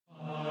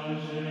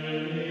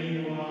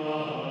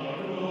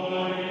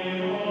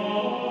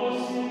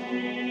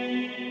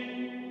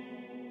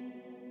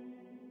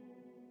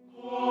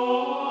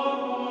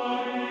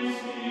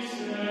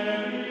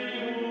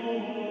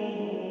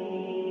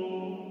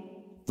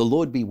The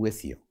Lord be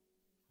with you.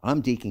 I'm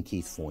Deacon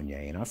Keith Fournier,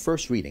 and our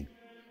first reading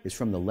is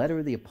from the letter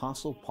of the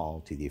Apostle Paul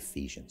to the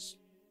Ephesians.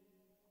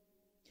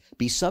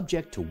 Be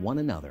subject to one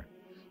another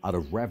out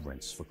of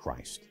reverence for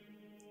Christ.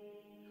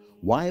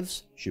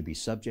 Wives should be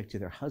subject to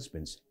their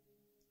husbands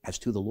as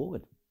to the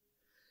Lord.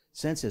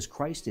 Since as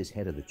Christ is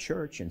head of the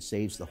church and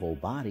saves the whole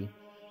body,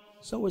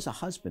 so is a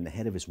husband the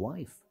head of his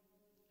wife.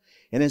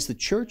 And as the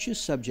church is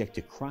subject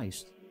to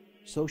Christ,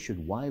 so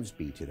should wives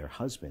be to their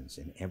husbands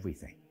in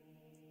everything.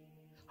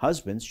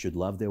 Husbands should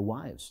love their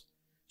wives,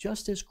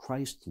 just as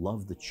Christ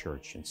loved the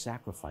church and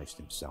sacrificed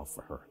himself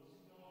for her,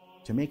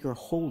 to make her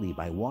holy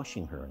by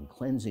washing her in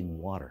cleansing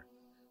water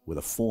with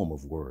a form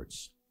of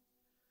words,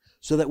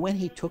 so that when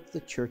he took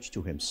the church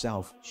to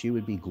himself, she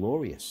would be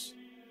glorious,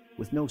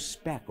 with no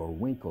speck or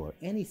wrinkle or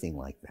anything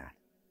like that,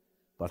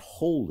 but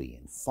holy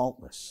and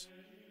faultless.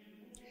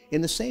 In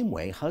the same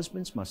way,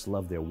 husbands must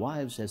love their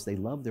wives as they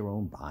love their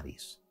own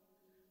bodies.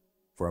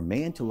 For a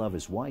man to love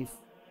his wife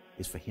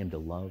is for him to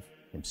love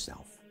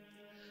himself.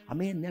 A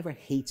man never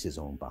hates his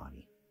own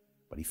body,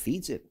 but he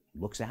feeds it,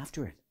 looks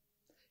after it.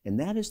 And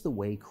that is the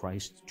way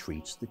Christ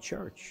treats the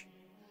church,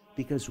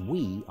 because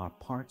we are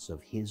parts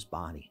of his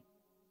body.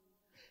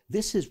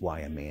 This is why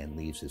a man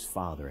leaves his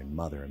father and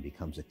mother and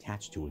becomes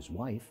attached to his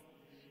wife,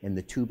 and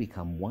the two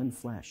become one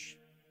flesh.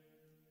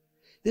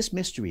 This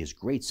mystery has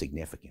great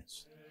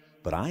significance,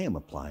 but I am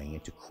applying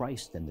it to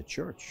Christ and the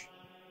church.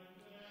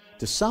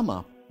 To sum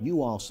up,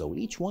 you also,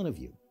 each one of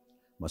you,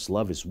 must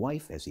love his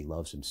wife as he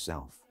loves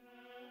himself,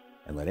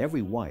 and let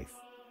every wife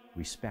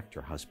respect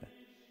her husband.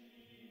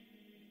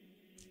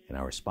 And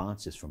our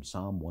response is from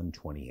Psalm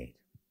 128.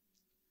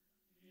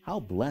 How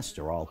blessed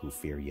are all who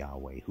fear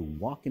Yahweh, who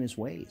walk in his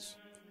ways.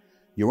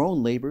 Your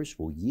own labors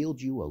will yield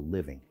you a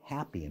living.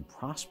 Happy and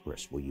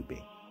prosperous will you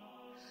be.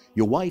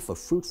 Your wife a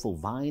fruitful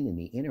vine in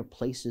the inner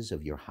places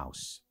of your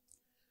house.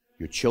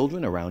 Your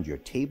children around your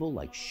table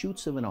like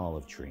shoots of an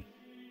olive tree.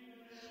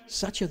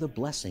 Such are the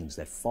blessings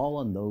that fall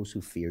on those who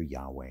fear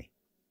Yahweh.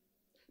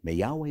 May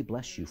Yahweh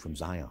bless you from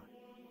Zion.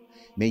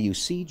 May you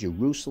see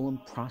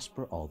Jerusalem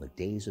prosper all the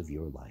days of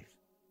your life.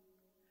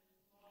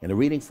 And a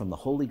reading from the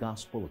Holy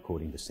Gospel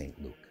according to St.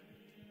 Luke.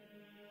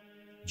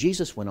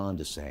 Jesus went on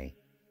to say,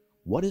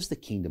 "What is the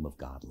kingdom of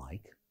God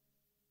like?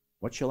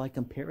 What shall I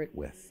compare it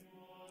with?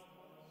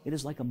 It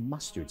is like a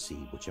mustard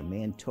seed which a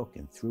man took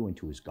and threw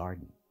into his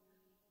garden.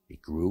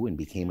 It grew and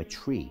became a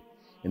tree,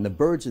 and the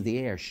birds of the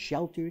air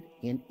sheltered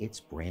in its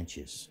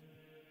branches."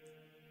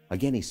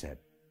 Again he said,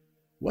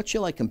 "What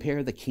shall I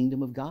compare the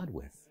kingdom of God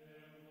with?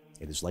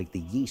 It is like the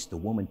yeast a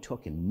woman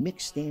took and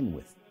mixed in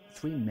with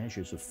 3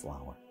 measures of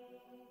flour,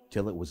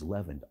 till it was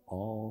leavened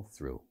all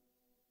through."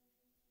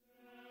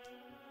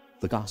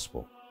 The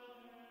Gospel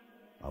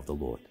of the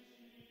Lord.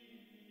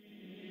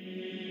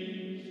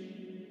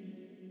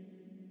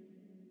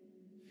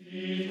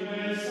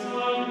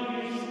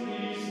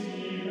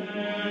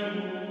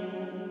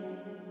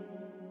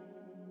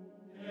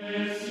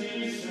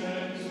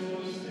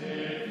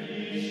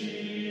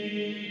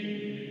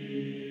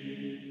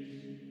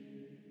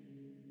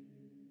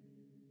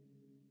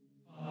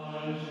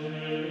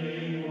 Alleluia.